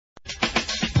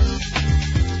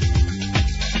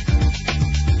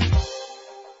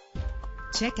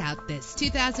Check out this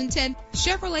 2010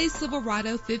 Chevrolet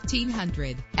Silverado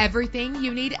 1500. Everything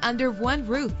you need under one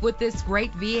roof with this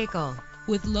great vehicle.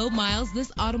 With low miles,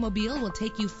 this automobile will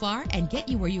take you far and get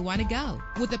you where you want to go.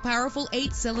 With a powerful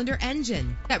 8-cylinder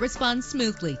engine that responds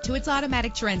smoothly to its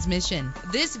automatic transmission,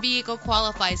 this vehicle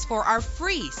qualifies for our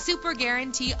free Super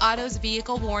Guarantee Autos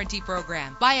Vehicle Warranty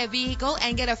Program. Buy a vehicle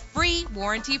and get a free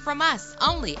warranty from us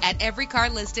only at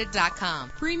everycarlisted.com.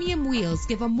 Premium wheels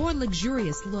give a more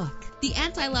luxurious look. The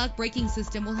anti-lock braking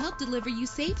system will help deliver you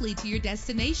safely to your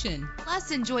destination.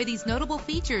 Plus, enjoy these notable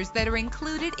features that are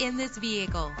included in this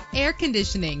vehicle: air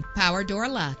conditioning, power door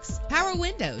locks, power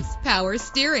windows, power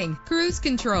steering, cruise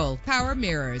control, power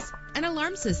mirrors, an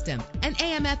alarm system, an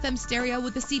AM/FM stereo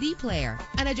with a CD player,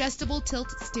 an adjustable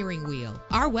tilt steering wheel.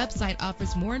 Our website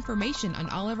offers more information on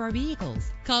all of our vehicles.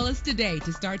 Call us today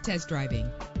to start test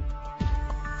driving.